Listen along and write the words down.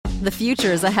The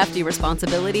future is a hefty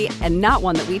responsibility and not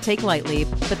one that we take lightly.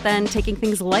 But then taking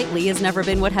things lightly has never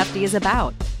been what Hefty is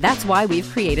about. That's why we've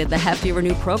created the Hefty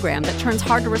Renew program that turns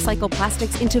hard-to-recycle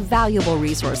plastics into valuable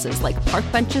resources like park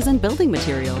benches and building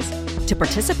materials. To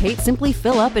participate, simply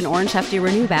fill up an orange Hefty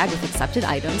Renew bag with accepted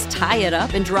items, tie it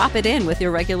up, and drop it in with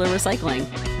your regular recycling.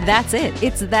 That's it.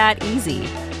 It's that easy.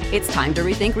 It's time to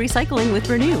rethink recycling with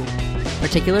Renew.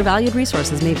 Particular valued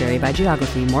resources may vary by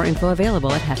geography. More info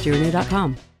available at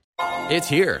heftyrenew.com. It's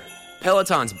here.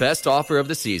 Peloton's best offer of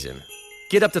the season.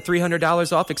 Get up to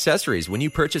 $300 off accessories when you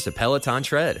purchase a Peloton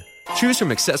tread. Choose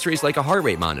from accessories like a heart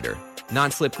rate monitor,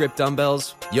 non-slip grip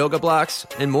dumbbells, yoga blocks,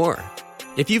 and more.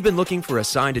 If you've been looking for a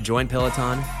sign to join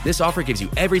Peloton, this offer gives you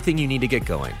everything you need to get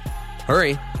going.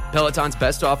 Hurry, Peloton's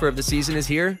best offer of the season is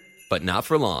here, but not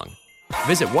for long.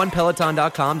 Visit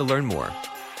onepeloton.com to learn more.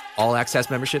 All access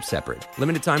membership separate.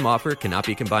 Limited time offer cannot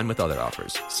be combined with other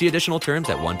offers. See additional terms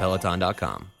at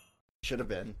onepeloton.com. Should have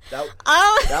been. That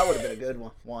would have been a good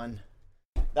one.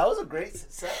 That was a great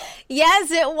setup. Yes,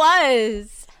 it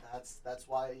was. That's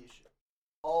why you should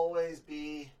always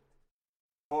be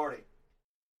recording.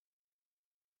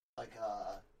 Like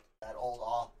that old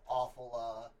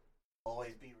awful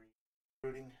always be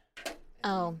recruiting.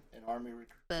 In army recruiting.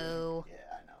 Boo. Yeah,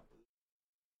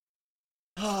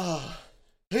 I know.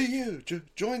 Hey you,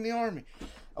 join the army.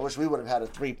 I wish we would have had a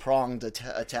three-pronged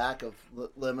attack of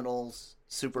liminals,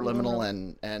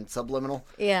 superliminal, and subliminal.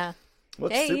 Yeah.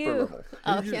 What's hey, superliminal?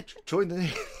 Oh, yeah. Join the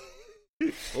Navy.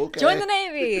 Okay. Join the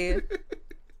Navy.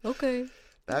 Okay.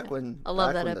 Back when I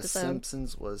love that The episode.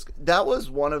 Simpsons that was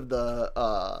one of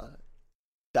the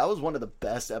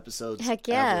best episodes. Heck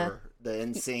yeah. Ever. The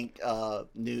NSYNC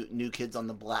new Kids on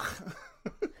the Block.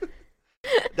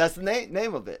 That's the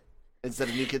name of it. Instead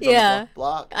of New Kids on the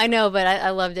Block. I know, but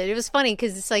I loved it. It was funny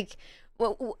because it's like,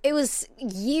 it was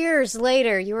years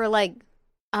later. You were like,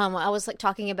 I was like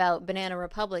talking about Banana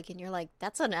Republic, and you're like,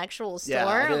 that's an actual store? Yeah,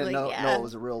 I didn't like, know it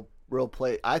was a real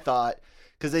place. I thought,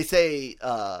 because they say,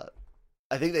 I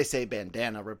think they say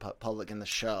Bandana Republic in the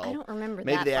show. I don't remember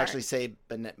Maybe that they part. actually say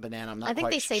Banana. I'm not quite sure. I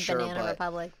think they say Banana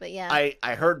Republic, but yeah.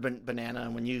 I heard Banana,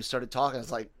 and when you started talking,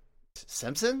 it's like,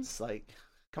 Simpsons? Like,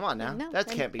 come on now. No, that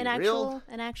can't be real.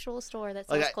 An actual store that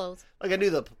sells clothes. Like, I knew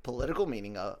the political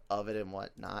meaning of it and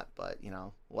whatnot, but,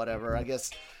 whatever. I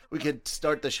guess we could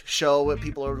start the show with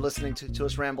people are listening to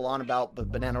us ramble on about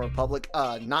Banana Republic.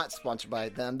 Not sponsored by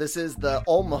them. This is the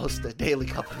almost a daily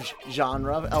cup of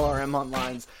genre, LRM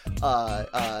Online's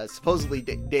supposedly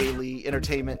daily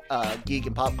entertainment, geek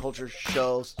and pop culture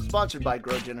show, sponsored by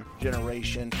Grow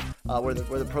Generation, where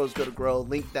the pros go to grow.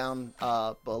 Link down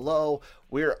below.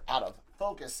 We're out of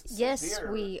focus. Yes,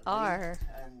 we are.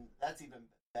 And that's even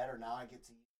better. Now I get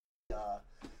to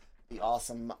be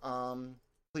awesome.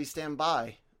 Please stand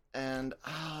by. And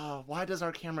why does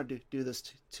our camera do this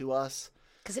to us?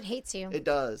 Because it hates you. It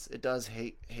does. It does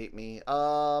hate me.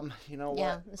 You know what?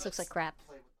 Yeah, this looks like crap.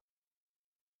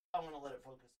 I'm gonna let it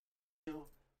focus.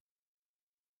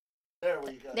 There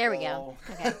we go. There we go.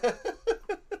 Okay.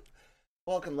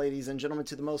 Welcome, ladies and gentlemen,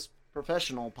 to the most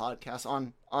professional podcast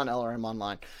on LRM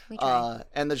Online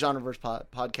and the Genreverse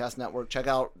Podcast Network. Check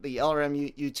out the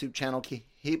LRM YouTube channel.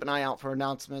 Keep an eye out for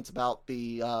announcements about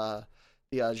the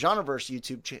Genreverse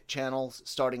YouTube channel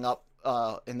starting up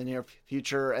in the near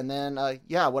future. And then,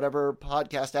 whatever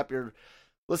podcast app you're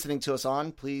listening to us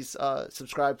on, please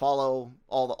subscribe, follow,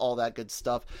 all that good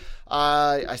stuff.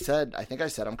 I think I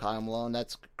said I'm Kyle Malone.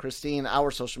 That's Christine.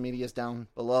 Our social media is down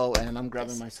below, and I'm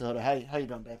grabbing my soda. How you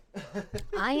doing, babe?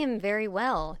 I am very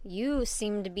well. You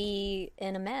seem to be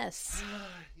in a mess.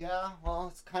 Yeah, well,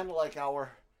 it's kind of like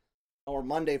our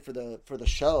Monday for the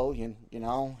show. You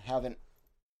know, haven't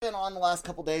been on the last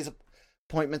couple days,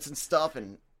 appointments and stuff,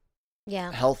 and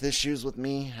health issues with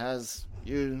me as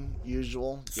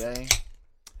usual. Yay.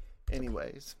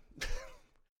 Anyways,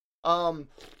 I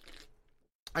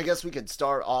guess we could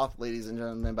start off, ladies and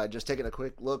gentlemen, by just taking a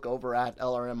quick look over at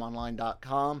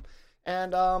lrmonline.com.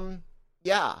 And, Winona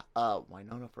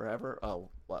Forever. Oh,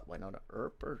 what, Winona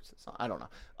Earp or something? I don't know.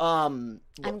 I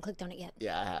haven't clicked on it yet.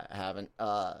 Yeah, I haven't.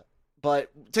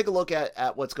 But take a look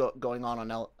at what's going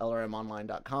on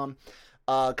lrmonline.com.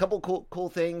 A couple cool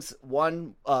things.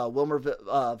 One, Wilmer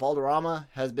Valderrama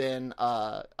has been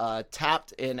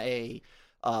tapped in a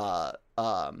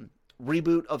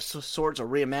reboot of sorts, or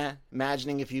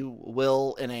reimagining, if you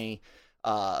will, in a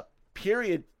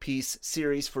period piece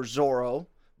series for Zorro,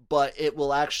 but it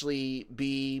will actually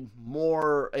be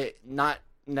more, not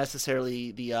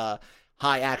necessarily the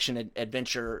high action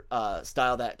adventure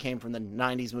style that came from the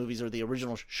 90s movies or the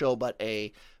original show, but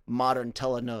a modern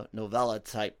telenovela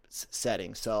type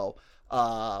setting. So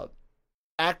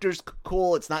actor's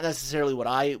cool. It's not necessarily what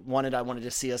I wanted. I wanted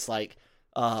to see us like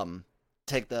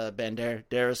take the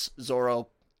Banderas Zorro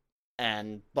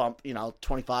and bump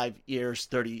 25 years,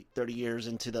 30 years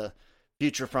into the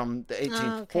future from the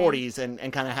 1840s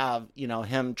and kind of have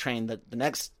him train the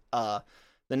next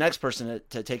person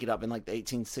to take it up in like the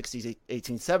 1860s,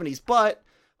 1870s. But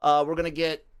we're gonna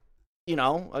get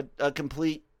a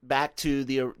complete back to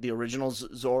the original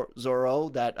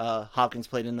Zorro that Hopkins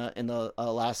played in the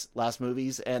last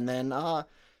movies, and then I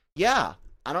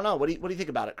don't know. What do you think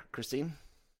about it, Christine?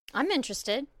 I'm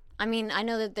interested. I mean, I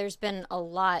know that there's been a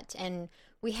lot, and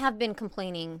we have been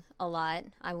complaining a lot,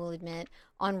 I will admit,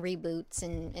 on reboots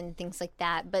and things like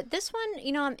that. But this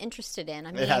one, I'm interested in.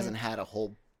 I mean, it hasn't had a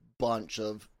whole bunch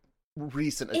of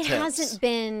recent attempts. It hasn't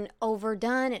been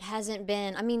overdone. It hasn't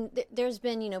been. I mean, there's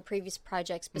been previous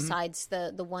projects besides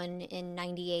the one in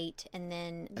 '98, and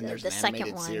then the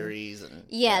second one. Series and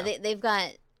they've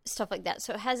got stuff like that.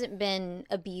 So it hasn't been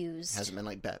abused. It hasn't been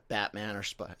like Batman or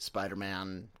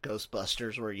Spider-Man,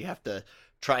 Ghostbusters, where you have to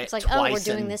try it like, twice we're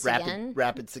doing in this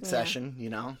rapid succession.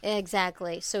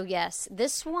 Exactly. So yes,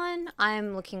 this one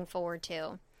I'm looking forward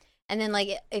to. And then like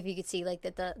if you could see like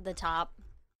the top.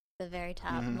 The very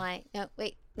top. I'm like, no,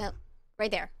 right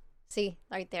there. See,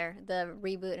 right there, the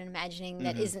reboot and imagining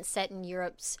that isn't set in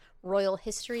Europe's royal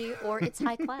history or its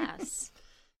high class.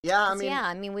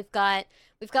 I mean, we've got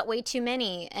way too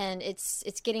many, and it's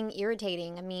getting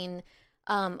irritating. I mean,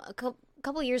 a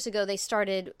couple years ago they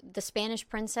started the Spanish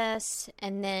Princess,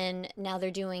 and then now they're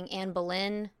doing Anne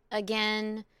Boleyn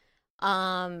again.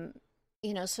 So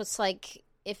it's like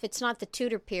if it's not the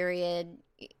Tudor period.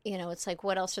 It's like,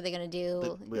 what else are they going to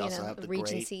do? We also have the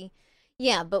Regency. Great.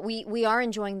 Yeah, but we are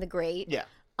enjoying the Great. Yeah.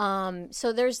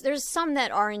 So there's some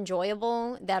that are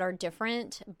enjoyable that are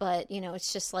different, but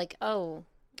it's just like, oh,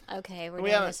 okay, we're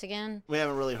doing this again. We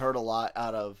haven't really heard a lot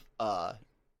out of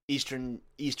Eastern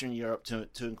Europe to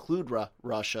include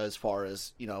Russia as far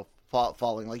as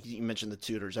following, like you mentioned, the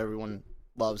Tudors. Everyone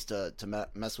loves to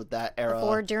mess with that era.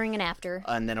 Before, during, and after.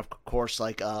 And then of course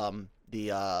like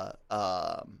the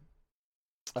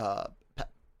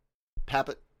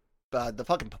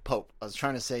fucking Pope. I was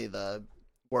trying to say the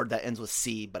word that ends with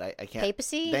C, but I can't.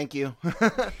 Papacy? Thank you.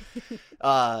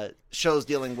 Shows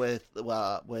dealing with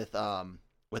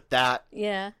that.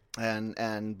 Yeah.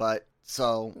 But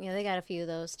so yeah, they got a few of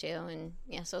those too, and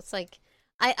so it's like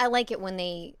I like it when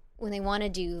they want to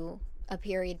do a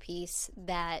period piece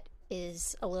that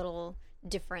is a little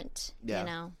different.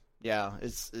 Yeah. Yeah.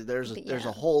 There's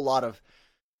a whole lot of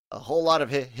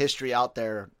history out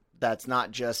there that's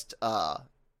not just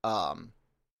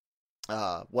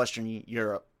Western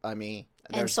Europe. I mean,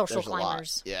 and social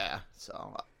climbers. Yeah,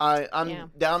 so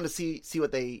I'm down to see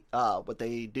what they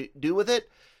do with it.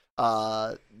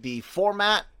 The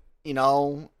format,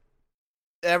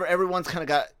 everyone's kind of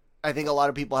got. I think a lot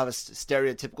of people have a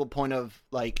stereotypical point of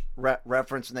like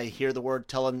reference when they hear the word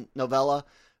telenovela.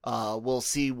 We'll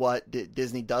see what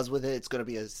Disney does with it. It's going to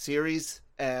be a series,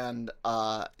 and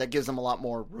that gives them a lot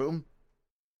more room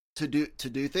to do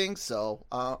things. So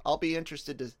I'll be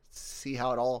interested to see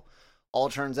how it all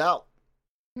turns out.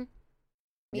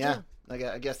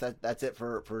 I guess that's it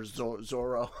for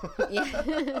Zorro.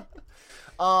 Yeah.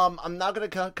 I'm not going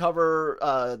to cover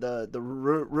the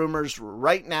rumors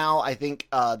right now. I think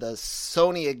the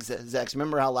Sony execs.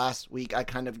 Remember how last week I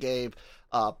kind of gave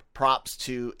props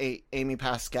to Amy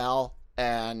Pascal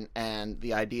and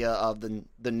the idea of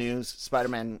the new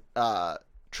Spider-Man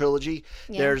trilogy.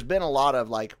 Yeah. There's been a lot of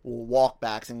like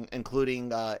walkbacks,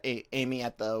 including Amy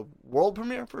at the world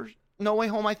premiere for No Way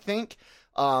Home, I think,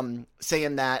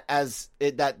 saying that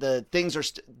that the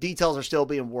details are still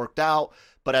being worked out,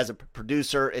 but as a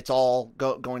producer, it's all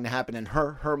going to happen in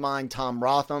her mind. Tom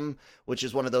Rotham, which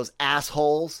is one of those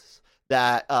assholes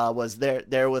that was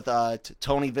there with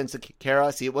Tony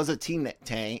Vinciquera. See, it was a team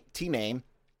name.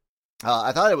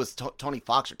 I thought it was Tony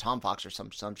Fox or Tom Fox or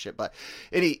some shit, but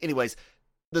anyways.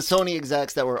 The Sony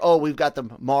execs that were, we've got the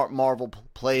Marvel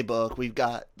playbook. We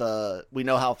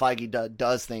know how Feige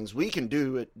does things. We can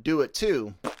do it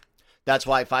too. That's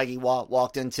why Feige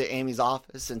walked into Amy's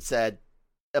office and said,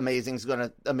 Amazing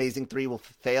 3 will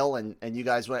fail. And you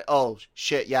guys went, oh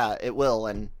shit, yeah, it will.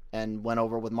 And went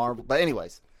over with Marvel. But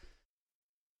anyways.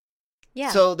 Yeah.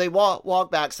 So they walk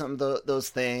back some of those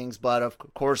things. But of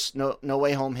course, No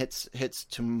Way Home hits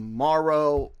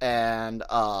tomorrow. And,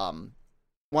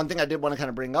 one thing I did want to kind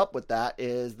of bring up with that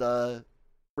is the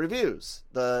reviews,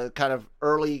 the kind of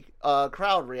early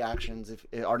crowd reactions,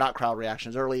 or not crowd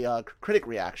reactions, early critic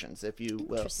reactions, if you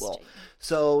will.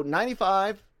 So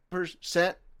 95%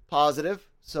 positive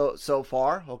so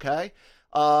far. Okay,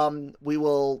 we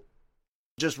will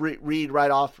just read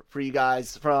right off for you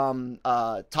guys from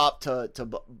top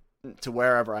to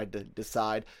wherever I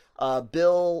decide.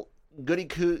 Bill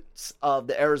Goodicoots of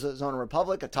the Arizona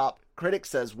Republic, a top critic,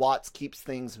 says Watts keeps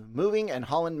things moving and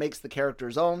Holland makes the character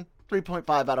his own. 3.5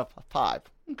 out of 5.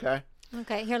 Okay.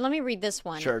 Okay, here, let me read this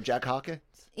one. Sure, Jack Hawkins.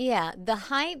 Yeah, the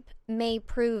hype may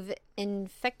prove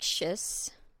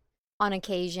infectious on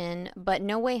occasion, but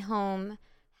No Way Home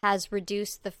has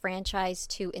reduced the franchise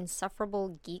to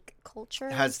insufferable geek culture.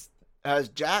 Has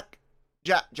Jack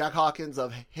Hawkins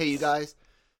of Hey You Guys,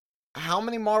 how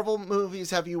many Marvel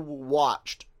movies have you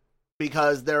watched?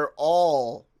 Because they're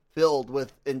all filled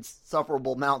with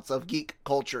insufferable amounts of geek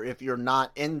culture if you're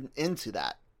not into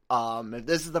that. If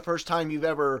this is the first time you've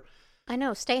ever... I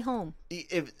know, stay home.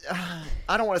 If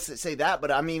I don't want to say that,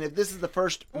 but I mean, if this is the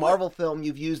first Marvel film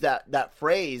you've used that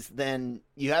phrase, then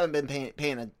you haven't been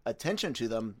paying attention to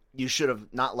them. You should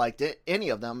have not liked any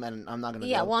of them, and I'm not going to.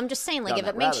 Yeah, well, I'm just saying, like, if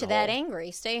it makes you that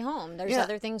angry, stay home. There's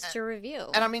other things to review.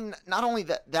 And I mean, not only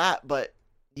that, but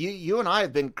you and I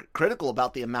have been critical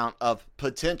about the amount of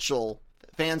potential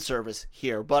fan service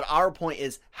here. But our point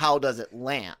is, how does it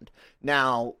land?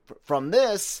 Now, from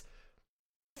this.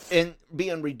 And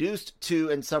being reduced to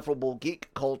insufferable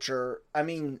geek culture, I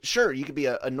mean, sure, you could be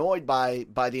annoyed by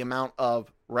the amount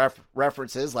of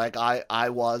references, like I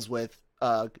was with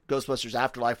Ghostbusters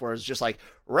Afterlife, where it's just like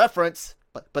reference,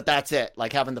 but that's it.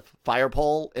 Like having the fire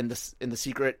pole in the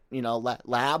secret,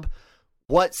 lab.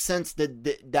 What sense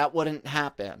did that wouldn't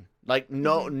happen? Like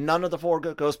none of the 4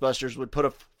 Ghostbusters would put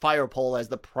a fire pole as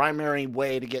the primary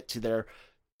way to get to their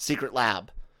secret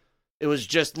lab. It was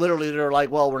just literally they're like,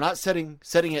 well, we're not setting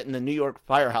it in the New York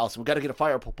firehouse. We've got to get a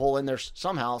fire pole in there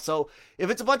somehow. So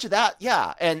if it's a bunch of that,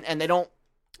 yeah, and they don't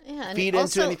feed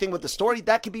into anything with the story,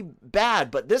 that could be bad.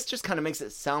 But this just kind of makes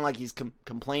it sound like he's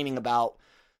complaining about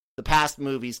the past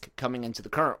movies coming into the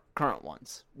current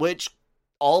ones, which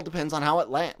all depends on how it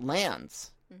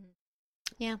lands. Mm-hmm.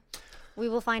 Yeah, we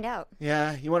will find out.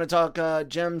 Yeah, you want to talk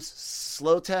Jim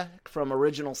Slotek from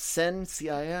Original Sin,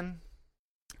 CIN?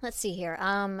 Let's see here.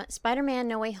 Spider-Man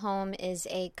No Way Home is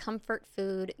a comfort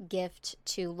food gift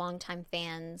to longtime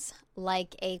fans,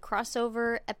 like a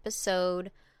crossover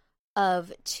episode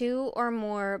of 2 or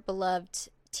more beloved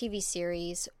TV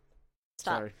series.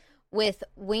 With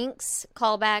winks,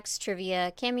 callbacks,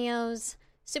 trivia, cameos,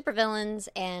 supervillains,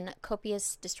 and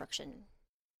copious destruction.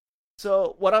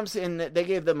 So what I'm saying, they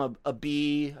gave them a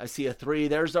B. I see a 3.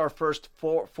 There's our first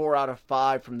 4 out of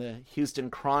 5 from the Houston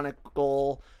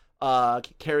Chronicle.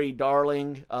 Carrie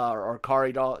Darling, or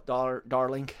Kari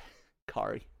Darling.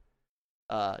 Kari.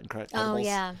 Incredibles. Oh,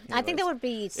 yeah. Anyways, I think that would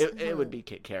be... It would be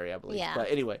Carrie, I believe. Yeah.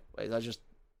 But anyway, I was just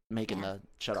making the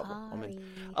shut up woman.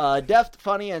 Deft,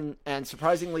 funny, and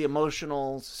surprisingly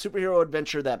emotional superhero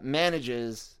adventure that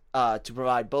manages to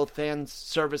provide both fan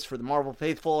service for the Marvel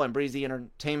faithful and breezy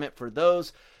entertainment for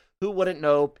those who wouldn't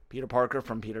know Peter Parker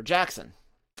from Peter Jackson.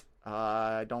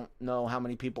 I don't know how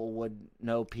many people would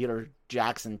know Peter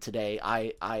Jackson today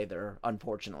either,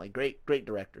 unfortunately. Great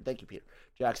director. Thank you, Peter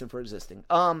Jackson, for existing.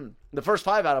 The first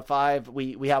 5 out of 5,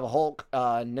 we have a Hulk,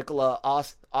 Nicola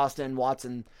Austin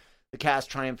Watson. The cast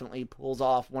triumphantly pulls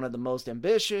off one of the most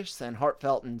ambitious and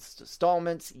heartfelt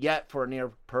installments yet for a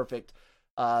near-perfect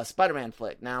Spider-Man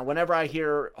flick. Now, whenever I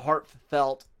hear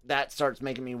heartfelt, that starts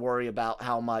making me worry about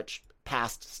how much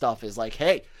past stuff is like,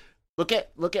 hey, look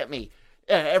at me.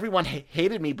 Everyone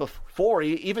hated me before.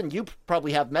 Even you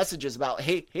probably have messages about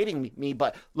hating me,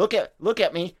 but look at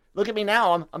me. Look at me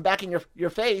now. I'm back in your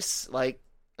face. Like,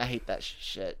 I hate that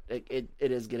shit. It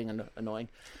is getting annoying.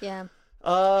 Yeah.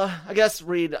 I guess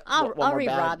read. I'll read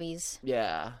Robbie's.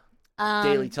 Yeah.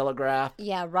 Daily Telegraph.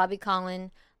 Yeah, Robbie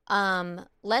Collin.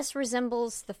 Less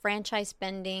resembles the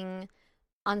franchise-bending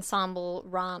ensemble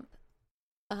romp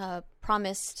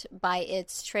promised by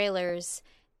its trailers,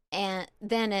 and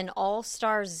then an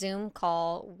all-star Zoom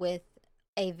call with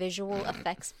a visual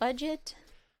effects budget.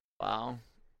 Wow.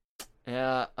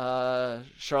 Yeah,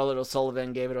 Charlotte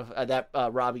O'Sullivan gave it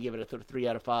Robbie gave it a 3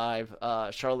 out of 5.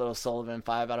 Charlotte O'Sullivan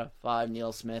 5 out of 5.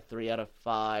 Neil Smith 3 out of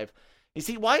 5. You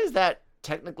see, why is that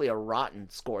technically a rotten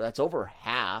score? That's over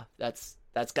half. That's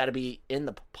got to be in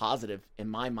the positive in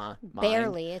my mind.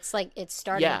 Barely. It's like it's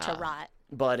starting to rot.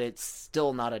 But it's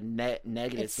still not a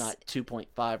negative. It's not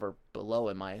 2.5 or below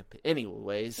in my opinion.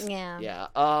 Anyways. Yeah. Yeah.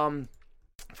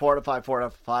 4 out of 5, 4 out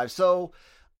of 5. So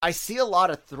I see a lot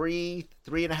of 3,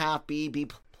 3.5, B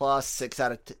plus, 6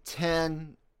 out of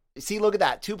 10. See, look at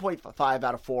that. 2.5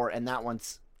 out of 4, and that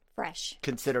one's fresh.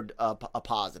 Considered a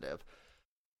positive.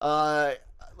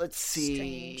 Let's see.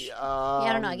 Strange.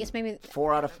 I don't know. I guess maybe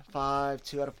 4 out of 5,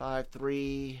 2 out of 5,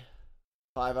 3.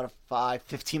 5 out of 5,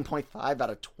 15.5 out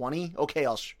of 20. Okay,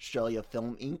 Australia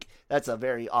Film Inc. That's a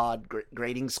very odd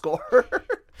grading score.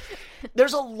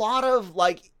 There's a lot of,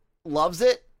 like, loves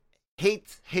it,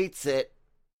 hates it,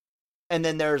 and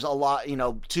then there's a lot, you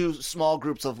know, two small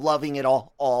groups of loving it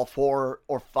all 4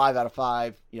 or 5 out of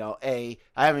 5, you know, A.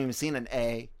 I haven't even seen an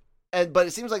A. But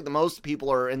it seems like the most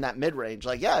people are in that mid-range.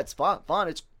 Like, yeah, it's fun,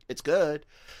 it's good.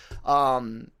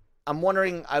 I'm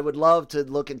wondering, I would love to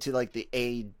look into, like, the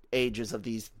ages of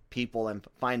these people and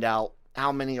find out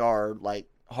how many are, like,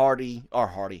 Holland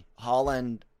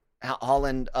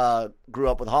grew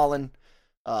up with Holland,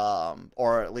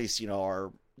 or at least, you know,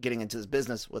 are getting into his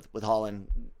business with Holland,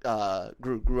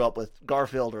 grew up with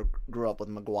Garfield or grew up with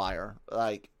Maguire.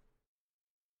 Like,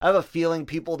 I have a feeling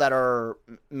people that are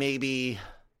maybe,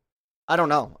 I don't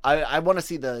know. I want to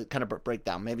see the kind of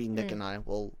breakdown. Maybe Nick and I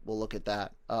will look at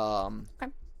that. Okay.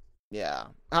 Yeah.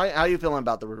 How are you feeling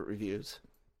about the reviews?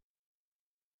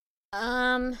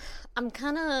 I'm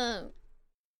kind of,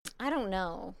 I don't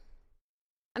know.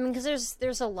 I mean, because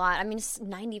there's a lot. I mean, it's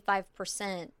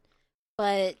 95%,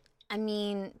 but I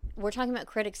mean, we're talking about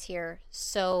critics here,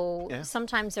 so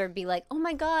sometimes there'd be like, "Oh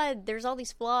my God, there's all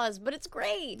these flaws, but it's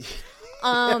great."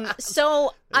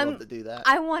 So love to do that.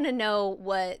 I want to know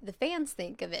what the fans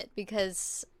think of it,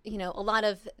 because you know, a lot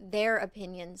of their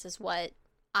opinions is what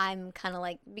I'm kind of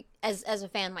like, as a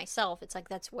fan myself. It's like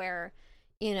that's where,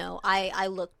 you know, I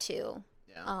look to.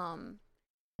 Yeah.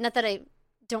 Not that I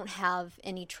don't have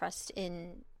any trust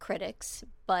in critics,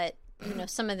 but you know,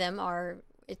 some of them are.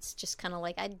 It's just kind of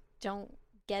like, I don't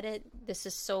get it. This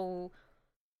is so,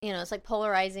 you know, it's like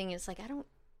polarizing. It's like,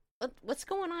 what's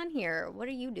going on here? What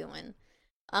are you doing?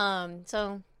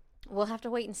 So we'll have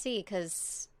to wait and see,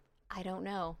 because I don't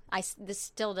know. This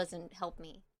still doesn't help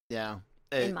me. Yeah.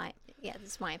 This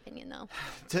is my opinion though.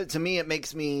 To me, it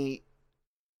makes me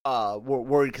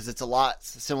worried, because it's a lot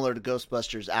similar to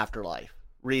Ghostbusters Afterlife.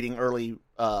 Reading early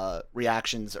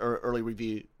reactions or early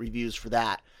reviews for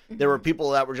that, there were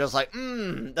people that were just like,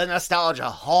 the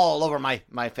nostalgia all over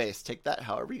my face. Take that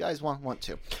however you guys want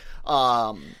to.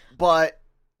 But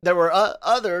there were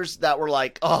others that were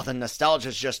like, oh, the nostalgia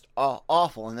is just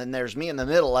awful. And then there's me in the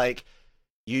middle, like,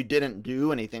 you didn't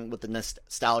do anything with the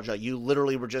nostalgia. You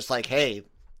literally were just like, hey,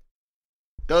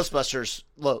 Ghostbusters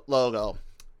logo,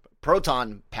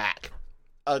 proton pack,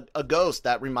 a ghost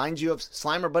that reminds you of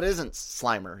Slimer but isn't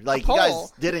Slimer. Like, you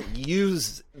guys didn't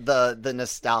use the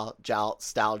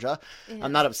nostalgia. Yeah.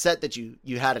 I'm not upset that you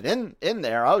had it in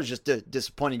there. I was just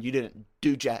disappointed you didn't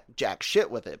do jack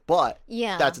shit with it. But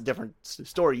that's a different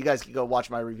story. You guys can go watch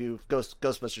my review of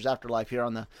Ghostbusters Afterlife here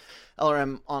on the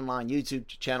LRM Online YouTube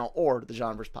channel or the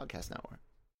Genreverse Podcast Network.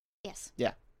 Yes.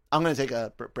 Yeah. I'm going to take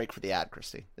a break for the ad,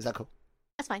 Christy. Is that cool?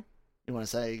 That's fine. You want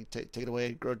to say, take it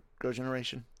away, Grow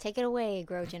Generation? Take it away,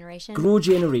 Grow Generation. Grow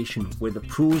Generation, where the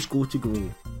pros go to grow.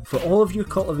 For all of your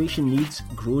cultivation needs,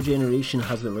 Grow Generation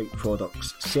has the right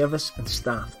products, service and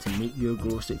staff to make your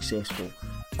grow successful.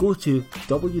 Go to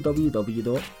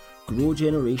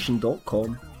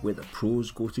www.growgeneration.com, where the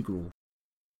pros go to grow.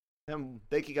 And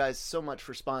thank you guys so much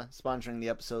for sponsoring the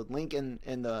episode. Link in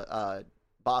the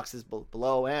boxes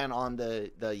below and on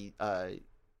the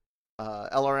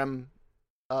LRM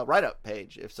write-up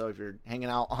page. If you're hanging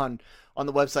out on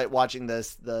the website watching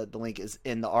this, the link is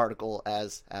in the article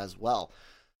as well.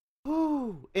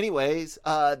 Whew. Anyways,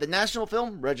 the National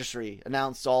Film Registry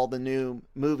announced all the new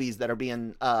movies that are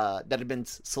being that have been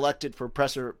selected for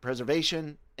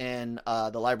preservation in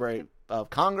the Library of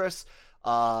Congress,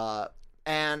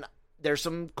 and there's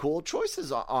some cool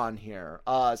choices on here.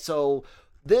 So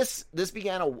this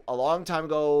began a long time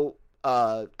ago.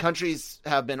 Countries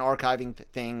have been archiving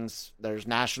things. There's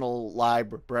national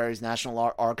libraries,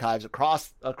 national archives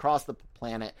across the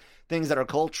planet. Things that are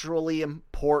culturally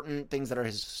important, things that are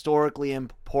historically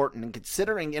important. And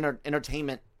considering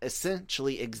entertainment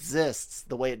essentially exists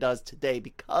the way it does today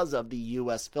because of the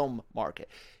U.S. film market.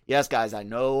 Yes, guys, I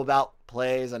know about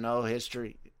plays. I know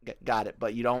history. Got it.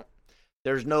 But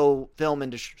there's no film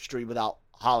industry without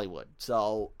Hollywood.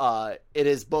 So it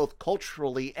is both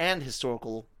culturally and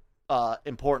historically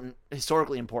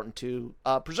important to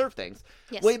preserve things.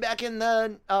 Yes. Way back in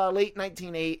the late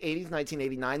 1980s,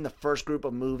 1989, the first group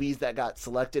of movies that got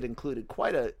selected included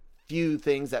quite a few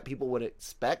things that people would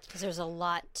expect. Because there's a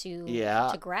lot to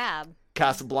grab.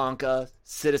 Casablanca,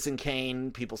 Citizen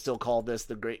Kane, people still call this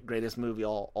the greatest movie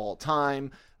all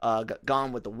time.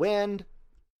 Gone with the Wind.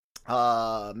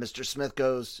 Mr. Smith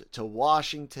Goes to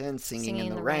Washington, Singing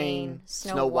in the Rain,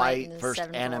 Snow White, first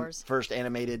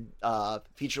animated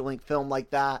feature-length film like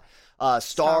that.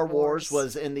 Star Wars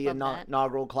was in the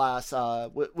inaugural class.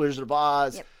 Wizard of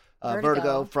Oz,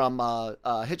 Vertigo from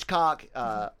Hitchcock.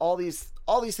 All these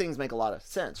things make a lot of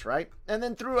sense, right? And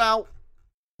then throughout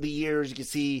the years, you can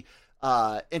see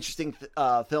interesting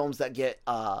films that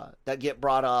get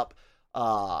brought up.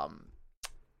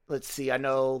 Let's see. I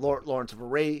know Lawrence of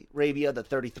Arabia, the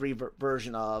 33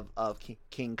 version of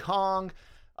King Kong.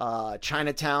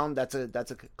 Chinatown, that's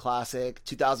a classic.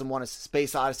 2001: A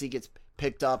Space Odyssey gets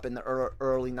picked up in the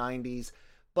early 90s.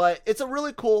 But it's a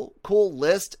really cool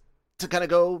list to kind of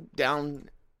go down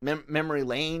memory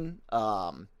lane.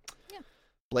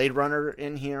 Blade Runner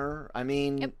in here. I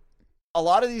mean, a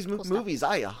lot of these movies,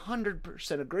 I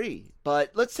 100% agree.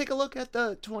 But let's take a look at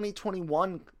the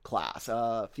 2021 class.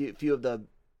 Few of the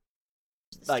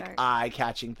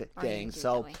eye-catching things.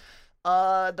 So,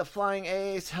 The Flying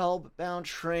Ace, Hellbound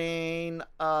Train,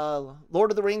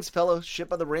 Lord of the Rings,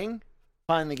 Fellowship of the Ring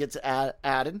finally gets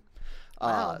added.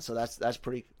 Wow. So that's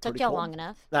pretty Took pretty you cool. long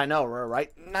enough. I know,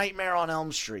 right? Nightmare on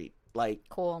Elm Street, like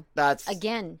Cool. That's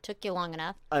Again, took you long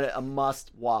enough. a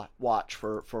must watch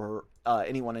for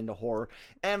anyone into horror.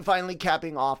 And finally,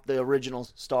 capping off the original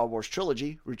Star Wars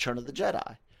trilogy, Return of the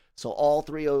Jedi. So all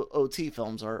three OT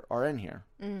films are in here.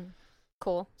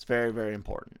 Cool. It's very, very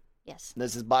important. Yes.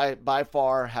 This is by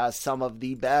far has some of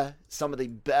the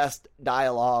best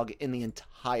dialogue in the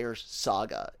entire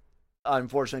saga.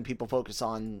 Unfortunately, people focus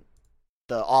on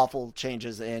the awful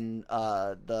changes in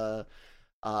the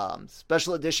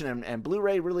special edition and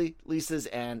Blu-ray releases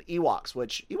and Ewoks,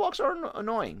 which Ewoks are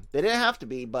annoying. They didn't have to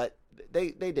be, but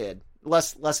they did.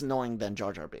 Less annoying than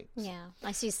Jar Jar Binks. Yeah,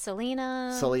 I see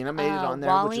Selena. Selena made it on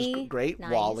there, Wally. which is great.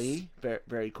 Nice. Wally, very,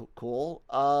 very cool.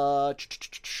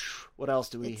 What else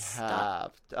do we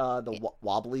have? The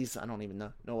Wobblies. I don't even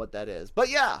know what that is. But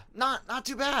yeah, not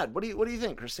too bad. What do you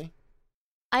think, Christy?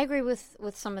 I agree with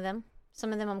some of them.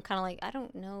 Some of them I'm kind of like, I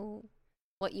don't know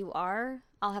what you are.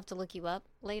 I'll have to look you up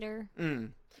later.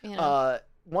 You know?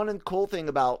 One cool thing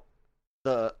about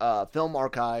the film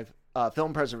archive,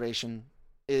 film preservation,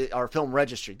 or film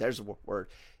registry, there's a word,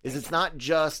 is it's not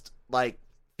just like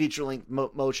feature-length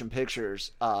motion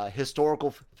pictures.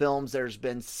 Historical films, there's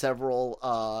been several,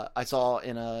 I saw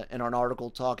in an article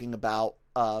talking about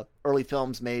early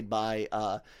films made by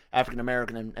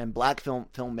African-American and black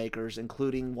filmmakers,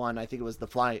 including one, I think it was The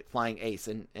Flying Ace,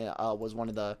 and was one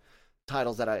of the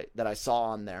titles that I saw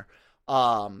on there.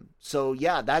 So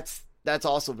yeah, that's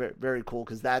also very, very cool,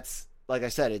 because that's, like I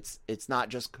said, it's not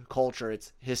just culture,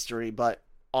 it's history, but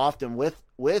often with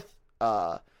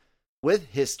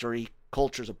history,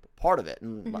 culture's a part of it.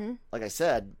 And like I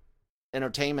said,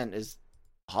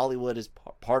 Hollywood is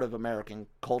part of American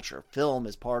culture. Film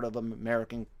is part of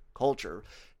American culture.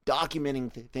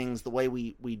 Documenting things the way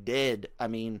we did. I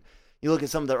mean, you look at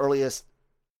some of the earliest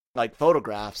like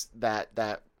photographs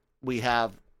that we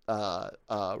have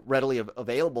readily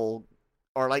available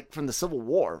are like from the Civil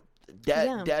War.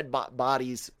 Dead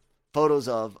bodies, photos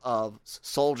of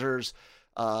soldiers,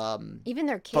 even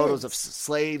their kids, photos of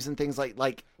slaves and things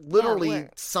like literally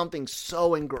something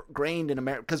so ingrained in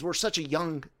America, because we're such a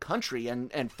young country,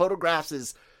 and photographs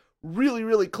is really,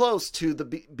 really close to the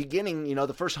beginning,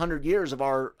 the first 100 years of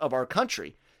our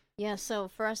country. Yeah, so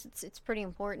for us it's pretty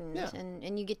important. Yeah.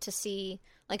 And you get to see,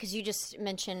 like, as you just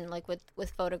mentioned, like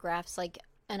with photographs, like,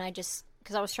 and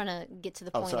because I was trying to get to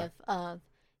the point of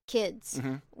kids,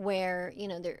 where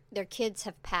their kids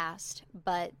have passed,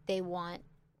 but they want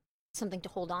something to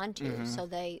hold on to, so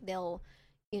they'll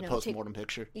postmortem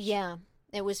picture. Yeah,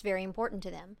 it was very important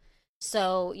to them.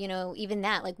 So even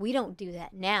that, like, we don't do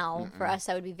that now. For us,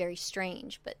 that would be very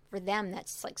strange, but for them,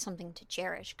 that's like something to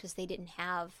cherish, because they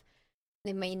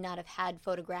may not have had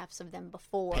photographs of them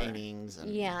before, paintings. And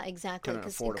yeah, exactly,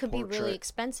 because it could be really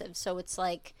expensive. So it's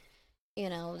like,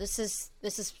 this is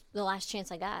the last chance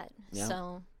I got. Yeah.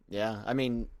 So yeah, I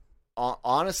mean,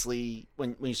 honestly,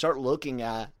 when you start looking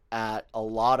at a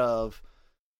lot of,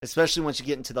 especially once you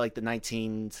get into like the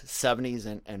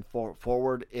 1970s and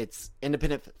forward, it's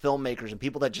independent filmmakers and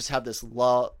people that just have this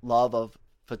love of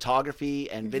photography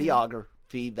and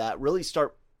videography that really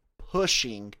start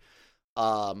pushing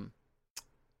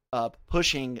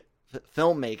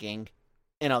filmmaking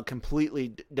in a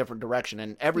completely different direction,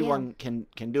 and everyone can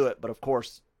do it. But of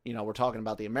course, we're talking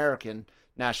about the American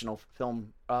National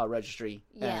Film Registry,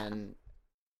 and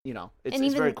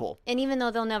it's very cool. And even though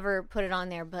they'll never put it on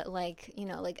there, but like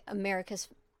America's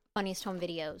Funniest Home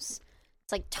Videos,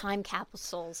 it's like time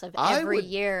capsules of every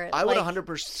year. I would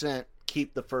 100%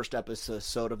 keep the first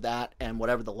episode of that, and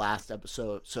whatever the last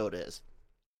episode is.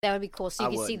 That would be cool. So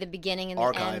you can see the beginning and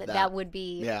the end. That would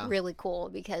be really cool,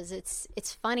 because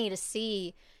it's funny to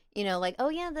see, you know, like, oh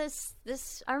yeah, this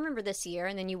I remember this year,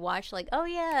 and then you watch like, oh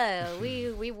yeah,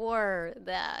 we wore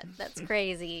that. That's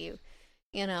crazy,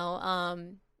 you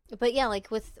know. But yeah,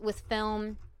 like with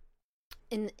film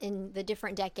in the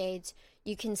different decades,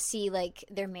 you can see like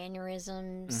their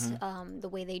mannerisms, the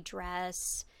way they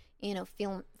dress, you know,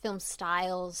 film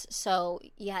styles. So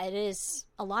yeah, it is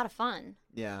a lot of fun.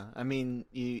 Yeah, I mean,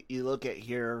 you look at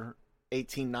here,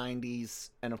 1890s,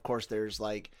 and of course there's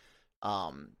like,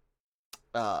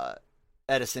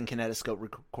 Edison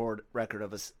kinetoscope record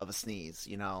of a sneeze.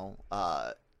 You know,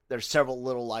 there's several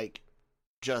little like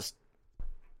just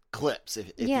clips,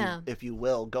 if you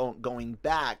will, going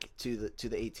back to the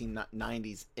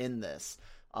 1890s in this,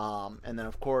 and then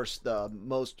of course the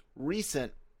most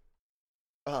recent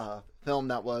film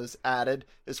that was added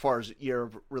as far as year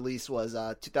of release was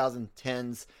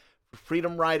 2010's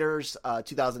Freedom Riders,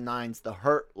 2009's The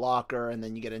Hurt Locker, and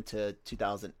then you get into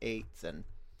 2008's, and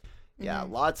yeah,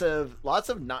 lots of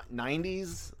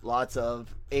 90s, lots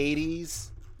of 80s.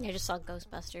 I just saw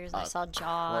Ghostbusters. I saw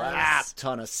Jaws. Crap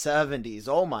ton of 70s.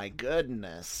 Oh my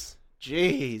goodness.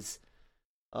 Jeez.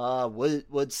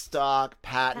 Woodstock,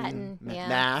 Patton,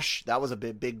 MASH. That was a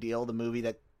big deal. The movie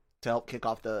that to help kick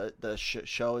off the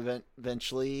show event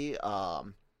eventually.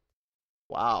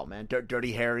 Wow, man.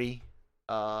 Dirty Harry.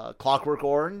 Clockwork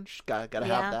Orange. Gotta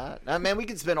have that. Man, we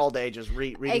could spend all day just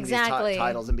reading these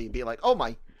titles and be like, oh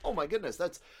my goodness,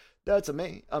 that's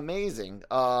amazing.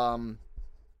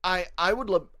 I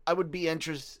would be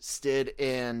interested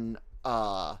in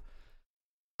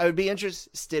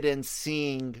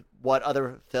seeing what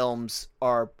other films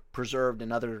are preserved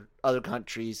in other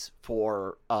countries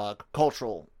for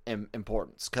cultural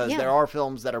importance, because there are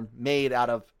films that are made out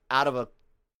of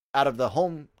the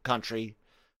home country.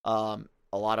 A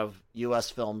lot of U.S.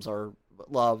 films are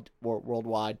loved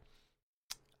worldwide.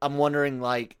 I'm wondering,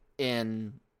 like,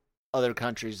 in other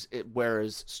countries, where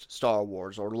is Star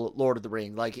Wars or Lord of the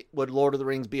Rings? Like, would Lord of the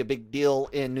Rings be a big deal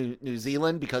in New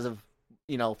Zealand because of,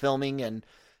 you know, filming and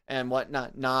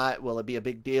whatnot? Not will it be a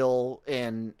big deal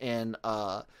in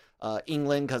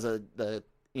England because of the,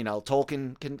 you know,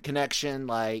 Tolkien connection?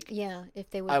 Like, yeah, if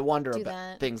they would, I wonder do about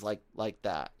that. Things like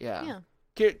that. Yeah.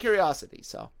 Curiosity.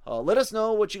 So let us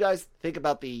know what you guys think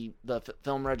about the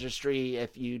film registry.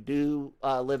 If you do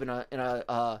live in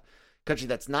a country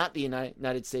that's not the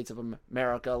United States of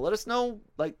America, let us know.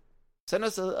 Like, send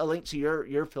us a link to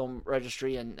your film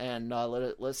registry, and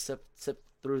let's sift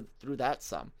through that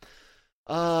some.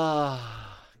 God,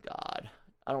 I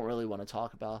don't really want to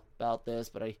talk about this,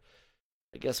 but I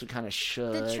guess we kind of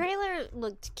should. The trailer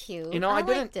looked cute. You know, I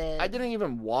liked it. I didn't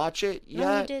even watch it yet.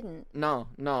 No, you didn't. No,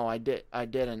 I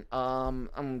didn't.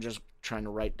 I'm just trying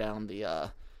to write down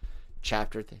the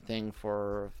chapter thing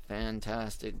for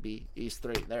Fantastic Beasts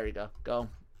 3. There you go.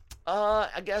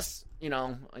 I guess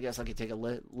I could take a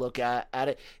look at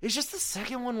it. It's just the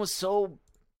second one was so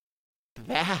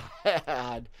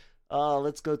bad.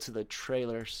 Let's go to the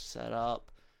trailer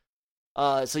setup.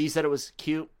 So you said it was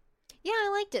cute? Yeah, I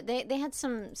liked it. They had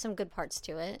some good parts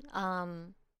to it.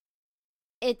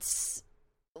 It's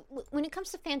when it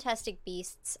comes to Fantastic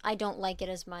Beasts, I don't like it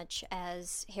as much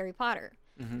as Harry Potter.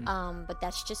 But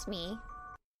that's just me.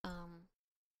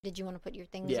 Did you want to put your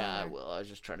things on? Yeah, I will. I was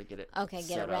just trying to get it. Okay,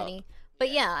 get it ready. Up. But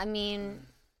yeah, I mean,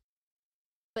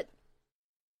 but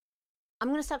I'm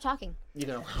gonna stop talking. You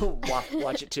gonna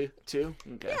watch it too?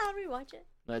 Okay. Yeah, I'll rewatch it.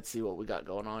 Let's see what we got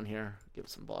going on here. Give it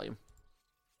some volume.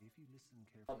 If you listen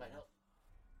carefully,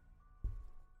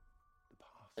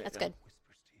 That's good.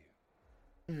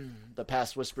 The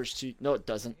past whispers to you. No, it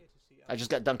doesn't. I just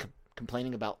got done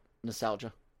complaining about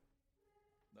nostalgia.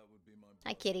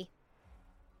 Hi, kitty.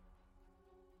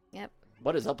 Yep.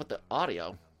 What is up with the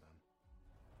audio?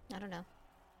 I don't know.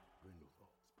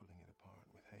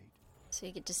 So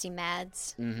you get to see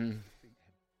Mads. I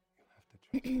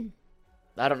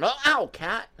don't know. Ow,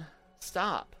 cat!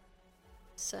 Stop.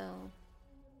 So.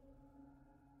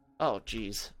 Oh,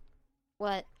 jeez.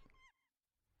 What?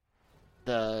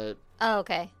 The. Oh,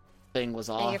 okay. Thing was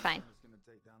off. No, you're fine.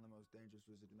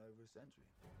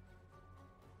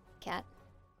 Cat.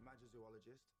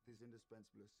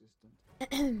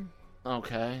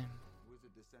 Okay.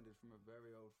 Wizard descended from a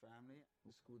very old family,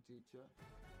 a school teacher,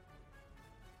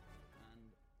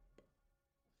 and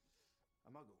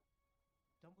a muggle.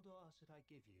 Dumbledore asked that I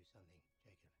give you something,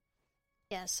 Jacob.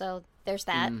 Yeah, so there's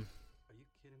that. Are you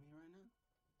kidding me right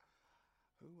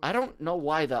now? I don't know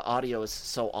why the audio is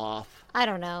so off. I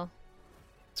don't know.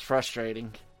 It's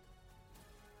frustrating.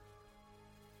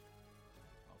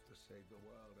 Off to save the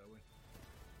world, are we?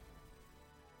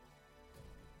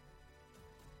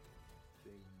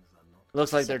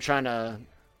 Looks like they're trying to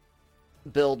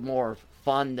build more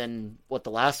fun than what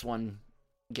the last one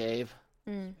gave.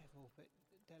 Mm.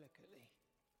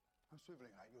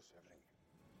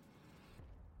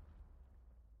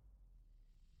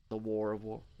 The War of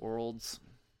Worlds.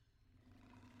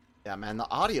 Yeah, man, the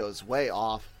audio is way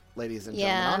off, ladies and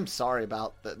gentlemen. I'm sorry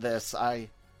about this.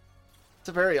 It's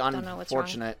a very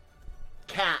unfortunate.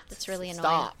 Cat. It's really annoying.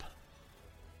 Stop.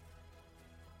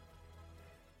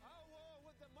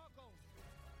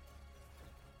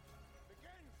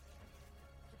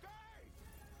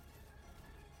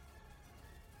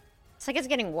 It's like it's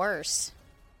getting worse.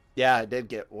 Yeah, it did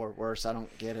get worse. I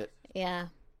don't get it. Yeah.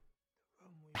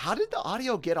 How did the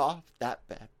audio get off that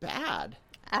bad?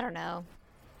 I don't know.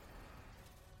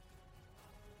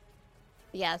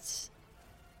 Yes.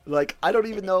 Like, I don't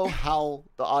even know how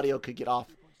the audio could get off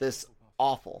this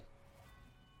awful.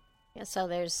 Yeah, so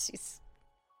he's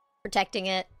protecting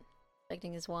it.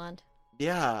 Protecting his wand.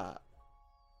 Yeah.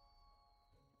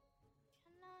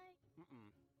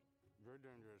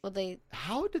 Well,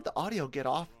 How did the audio get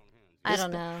off I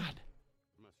don't know. bad?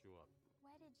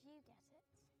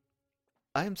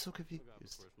 I am so confused.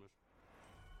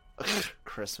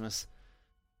 Christmas.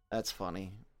 That's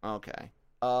funny. Okay.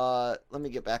 Let me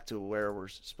get back to where we're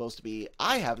supposed to be.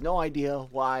 I have no idea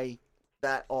why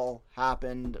that all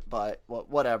happened, but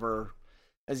whatever.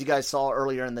 As you guys saw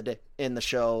earlier in the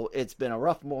show, it's been a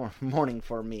rough morning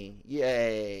for me.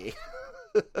 Yay.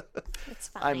 It's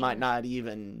fine. I might not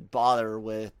even bother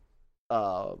with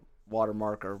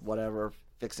watermark or whatever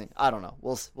fixing. I don't know.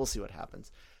 We'll see what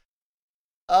happens.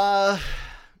 I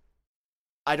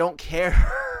don't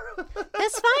care.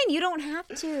 That's fine. You don't have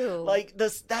to. Like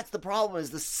that's the problem. Is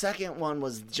the second one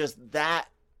was just that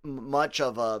much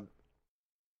of a.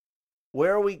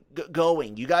 Where are we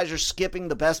going? You guys are skipping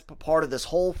the best part of this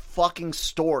whole fucking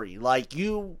story. Like,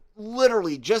 you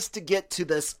literally, just to get to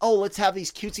this, oh, let's have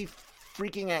these cutesy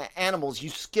freaking animals, you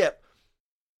skip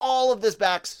all of this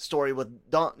backstory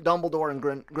with Dumbledore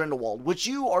and Grindelwald, which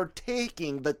you are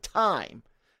taking the time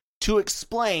to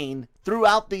explain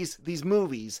throughout these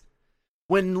movies,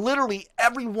 when literally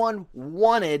everyone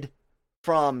wanted,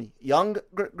 from young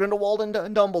Grindelwald and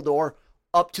Dumbledore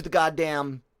up to the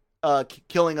goddamn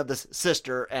killing of the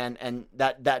sister and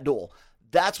that duel.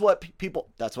 That's what people.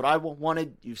 That's what I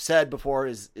wanted. You've said before.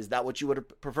 Is that what you would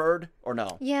have preferred or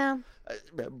no? Yeah.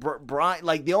 Brian,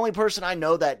 like, the only person I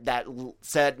know that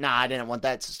said, "Nah, I didn't want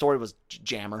that story," was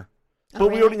Jammer. Oh, but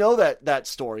really? we already know that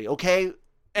story, okay?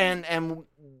 And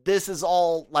this is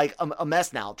all like a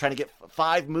mess now. Trying to get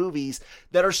 5 movies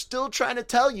that are still trying to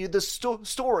tell you the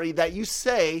story that you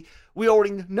say we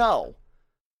already know.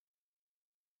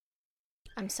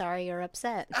 I'm sorry you're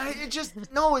upset. It's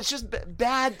just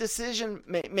bad decision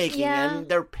making, Yeah. and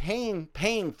they're paying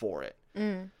for it.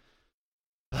 Mm.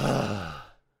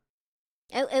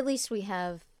 At least we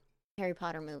have Harry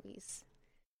Potter movies.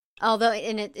 Although,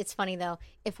 and it's funny though,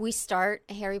 if we start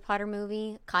a Harry Potter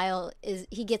movie, Kyle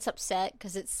he gets upset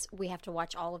because we have to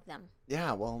watch all of them.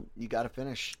 Yeah, well, you got to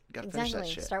finish. Finish that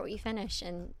shit. Start what you finish,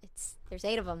 and there's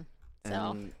 8 of them. So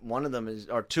And one of them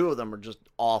or 2 of them are just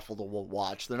awful to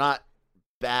watch. They're not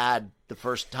bad the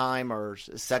first time or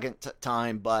second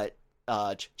time, but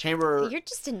Chamber. you're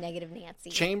just a negative Nancy.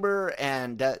 Chamber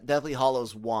and Deathly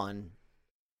Hallows 1.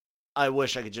 I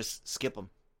wish I could just skip them.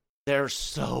 They're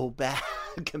so bad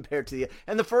compared to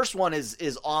and the first one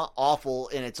is awful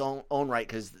in its own right,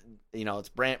 because it's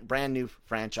brand new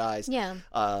franchise. Yeah.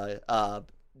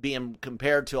 Being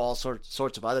compared to all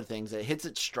sorts of other things, it hits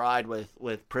its stride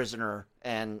with Prisoner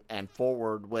and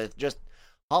forward with just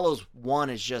Hallows 1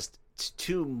 is just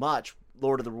too much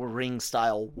Lord of the Rings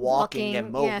style walking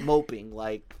and moping.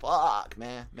 Like, fuck,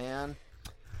 man.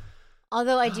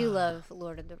 Although I do love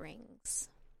Lord of the Rings.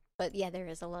 But yeah, there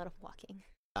is a lot of walking.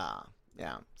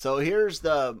 Yeah. So here's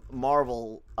the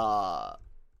Marvel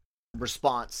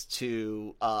response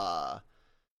to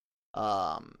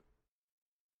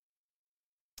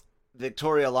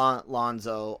Victoria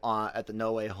Alonso at the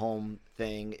No Way Home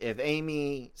thing. If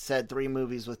Amy said 3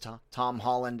 movies with Tom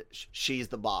Holland, she's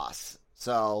the boss.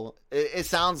 So it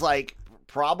sounds like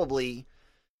probably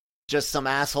just some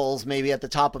assholes maybe at the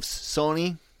top of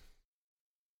Sony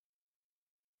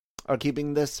are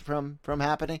keeping this from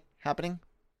happening. I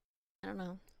don't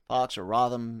know. Fox or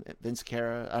Rotham, Vince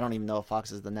Cara. I don't even know if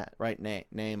Fox is the right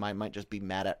name. I might just be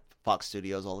mad at Fox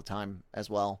Studios all the time as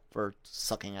well for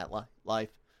sucking at life.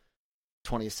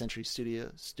 20th Century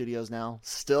Studios now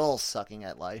still sucking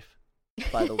at life.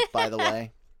 By the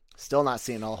way, still not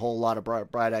seeing a whole lot of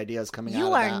bright ideas coming out. You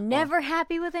of are that never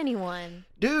happy with anyone,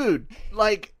 dude.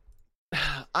 Like,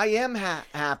 I am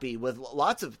happy with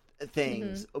lots of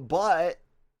things, but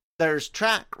there's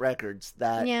track records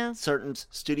that certain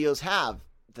studios have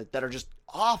that are just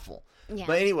awful. Yeah.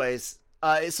 But anyways,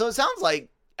 so it sounds like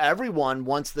everyone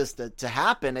wants this to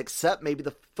happen, except maybe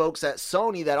the folks at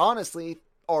Sony that honestly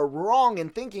are wrong in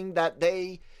thinking that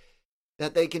they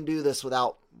can do this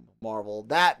without Marvel.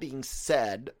 That being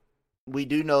said, we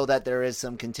do know that there is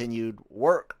some continued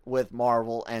work with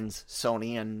Marvel and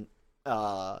Sony, and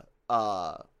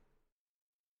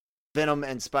Venom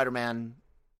and Spider-Man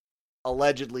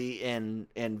allegedly in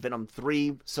Venom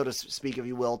 3, so to speak, if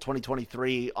you will,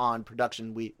 2023 on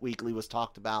Production Weekly was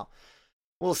talked about.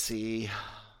 We'll see.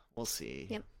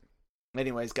 Yep.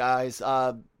 Anyways, guys,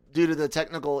 due to the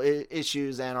technical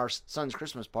issues and our son's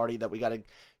Christmas party that we got to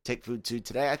take food to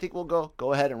today, I think we'll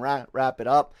go ahead and wrap it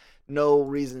up. No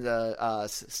reason to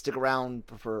stick around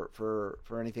for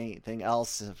anything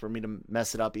else, for me to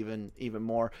mess it up even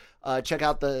more. Check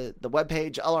out the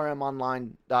webpage,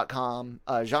 lrmonline.com,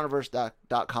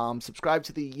 genreverse.com. Subscribe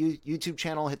to the YouTube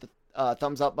channel. Hit the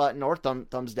thumbs up button or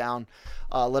thumbs down.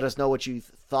 Let us know what you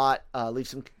thought. Leave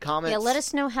some comments. Yeah, let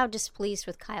us know how displeased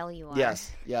with Kyle you are.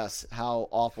 Yes, how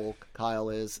awful Kyle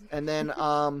is. And then,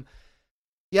 the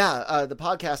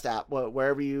podcast app,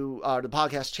 wherever you the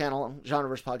podcast channel,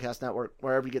 Genreverse Podcast Network,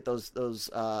 wherever you get those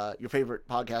your favorite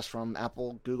podcasts from,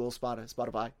 Apple, Google,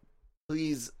 Spotify.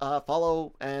 Please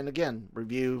follow and again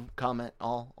review, comment,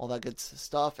 all that good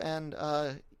stuff. And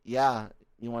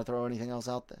you want to throw anything else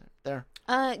out there?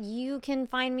 You can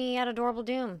find me at Adorable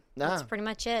Doom. That's pretty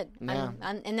much it. Yeah.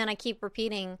 And then I keep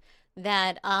repeating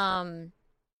that. Well,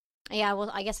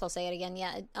 I guess I'll say it again.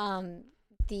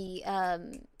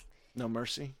 No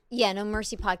Mercy? Yeah, No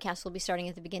Mercy podcast will be starting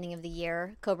at the beginning of the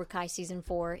year. Cobra Kai Season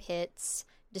 4 hits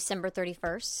December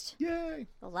 31st. Yay!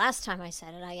 The last time I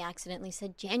said it, I accidentally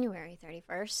said January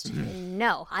 31st.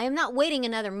 No, I am not waiting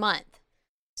another month.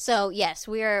 So, yes,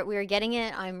 we are getting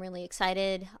it. I'm really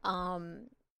excited. And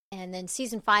then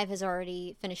Season 5 has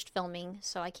already finished filming,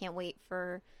 so I can't wait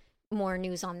for more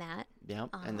news on that.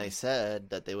 Yep, and they said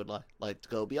that they would like to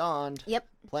go beyond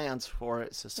plans for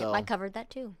it. So I covered that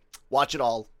too. Watch it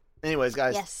all. Anyways,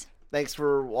 guys, yes. Thanks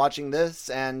for watching this,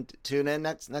 and tune in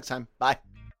next time. Bye.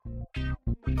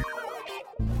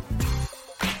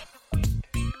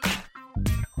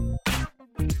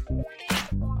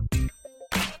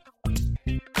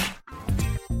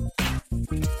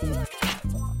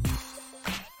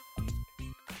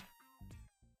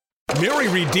 Mary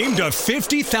redeemed a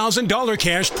 $50,000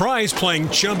 cash prize playing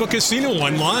Chumba Casino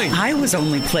online. I was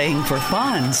only playing for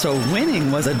fun, so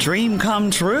winning was a dream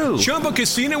come true. Chumba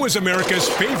Casino is America's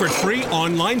favorite free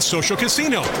online social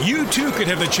casino. You, too, could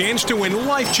have the chance to win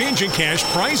life-changing cash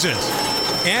prizes.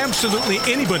 Absolutely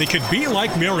anybody could be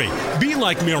like Mary. Be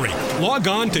like Mary. Log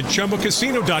on to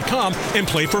ChumbaCasino.com and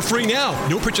play for free now.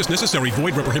 No purchase necessary.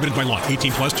 Void where prohibited by law.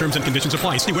 18+ terms and conditions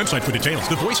apply. See website for details.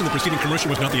 The voice in the preceding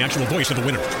commercial was not the actual voice of the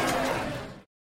winner.